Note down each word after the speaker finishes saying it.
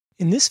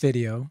In this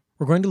video,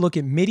 we're going to look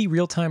at Midi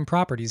real-time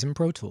properties in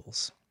Pro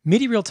Tools.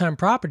 Midi real-time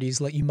properties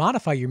let you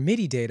modify your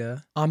Midi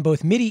data on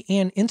both Midi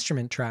and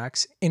instrument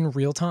tracks in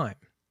real time.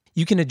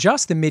 You can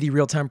adjust the Midi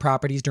real-time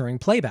properties during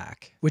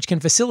playback, which can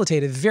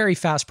facilitate a very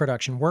fast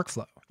production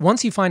workflow.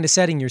 Once you find a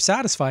setting you're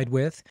satisfied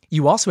with,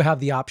 you also have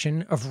the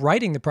option of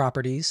writing the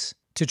properties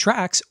to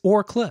tracks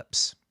or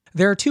clips.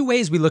 There are two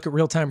ways we look at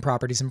real-time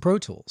properties in Pro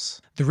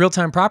Tools: the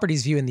real-time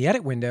properties view in the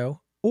Edit window,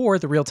 or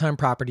the real-time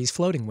properties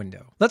floating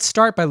window. Let's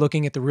start by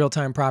looking at the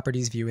real-time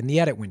properties view in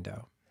the Edit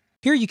window.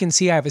 Here you can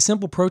see I have a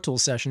simple Pro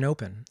Tools session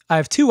open. I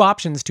have two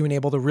options to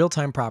enable the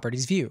real-time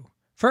properties view.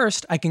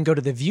 First, I can go to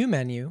the View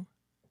menu,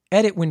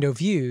 Edit Window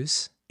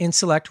Views, and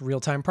select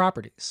Real-Time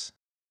Properties.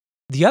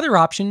 The other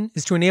option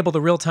is to enable the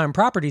real-time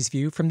properties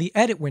view from the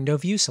Edit Window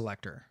View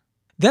selector.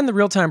 Then the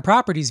real-time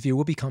properties view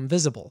will become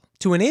visible.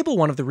 To enable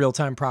one of the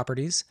real-time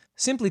properties,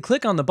 simply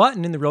click on the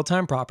button in the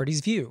real-time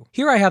properties view.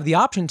 Here I have the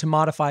option to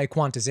modify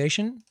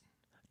quantization,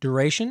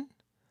 duration,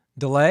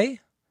 delay,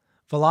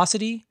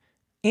 velocity,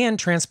 and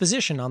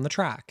transposition on the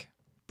track.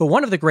 But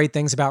one of the great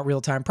things about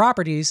real-time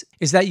properties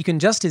is that you can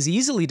just as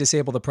easily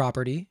disable the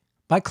property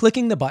by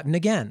clicking the button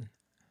again.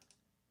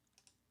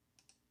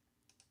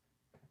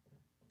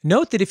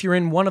 Note that if you're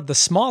in one of the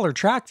smaller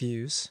track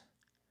views,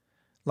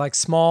 like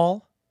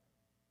Small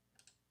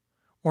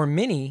or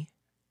Mini,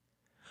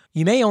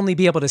 you may only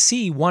be able to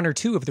see one or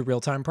two of the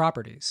real-time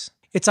properties.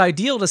 It's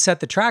ideal to set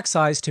the track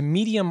size to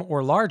medium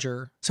or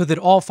larger so that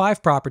all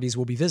 5 properties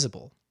will be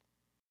visible.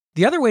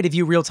 The other way to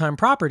view real-time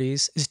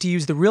properties is to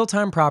use the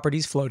real-time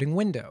properties floating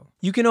window.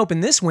 You can open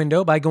this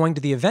window by going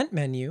to the Event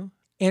menu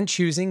and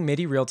choosing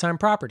Midi real-time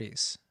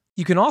properties.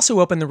 You can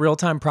also open the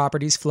real-time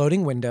properties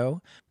floating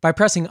window by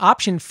pressing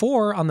Option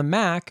 4 on the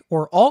Mac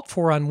or Alt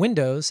 4 on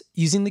Windows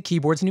using the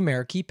keyboard's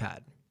numeric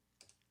keypad.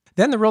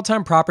 Then the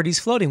real-time properties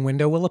floating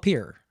window will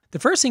appear. The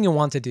first thing you'll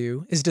want to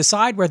do is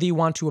decide whether you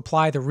want to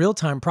apply the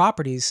real-time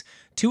properties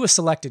to a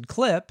selected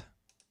clip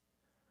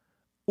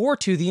or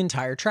to the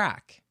entire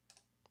track.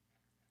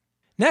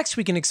 Next,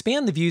 we can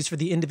expand the views for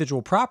the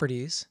individual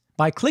properties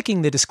by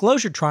clicking the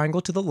disclosure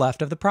triangle to the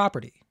left of the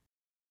property.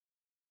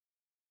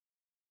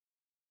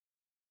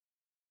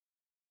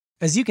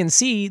 As you can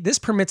see, this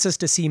permits us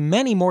to see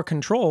many more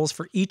controls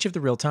for each of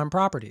the real-time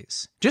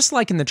properties. Just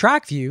like in the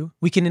track view,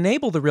 we can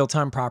enable the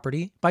real-time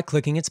property by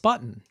clicking its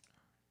button.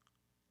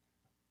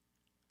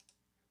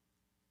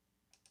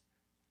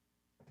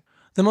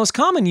 The most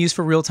common use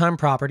for real-time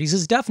properties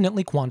is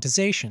definitely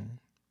quantization.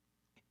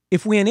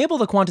 If we enable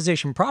the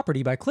quantization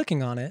property by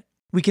clicking on it,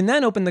 we can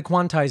then open the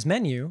Quantize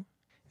menu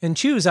and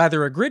choose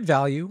either a grid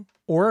value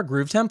or a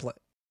groove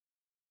template.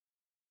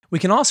 We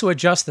can also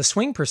adjust the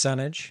swing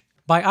percentage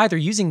by either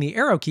using the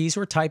arrow keys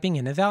or typing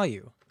in a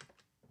value.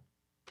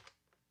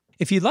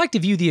 If you'd like to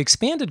view the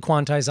expanded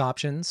quantize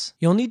options,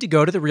 you'll need to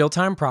go to the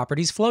real-time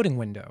properties floating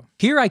window.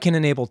 Here I can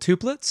enable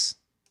tuplets,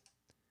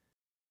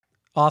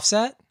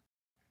 offset,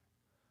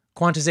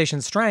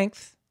 quantization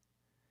strength,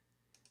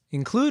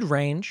 include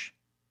range,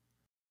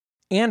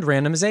 and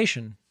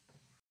randomization.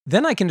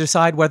 Then I can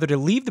decide whether to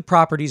leave the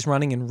properties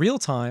running in real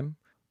time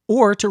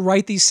or to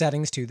write these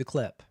settings to the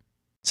clip.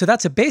 So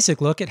that's a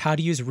basic look at how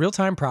to use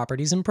real-time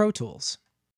properties in Pro Tools.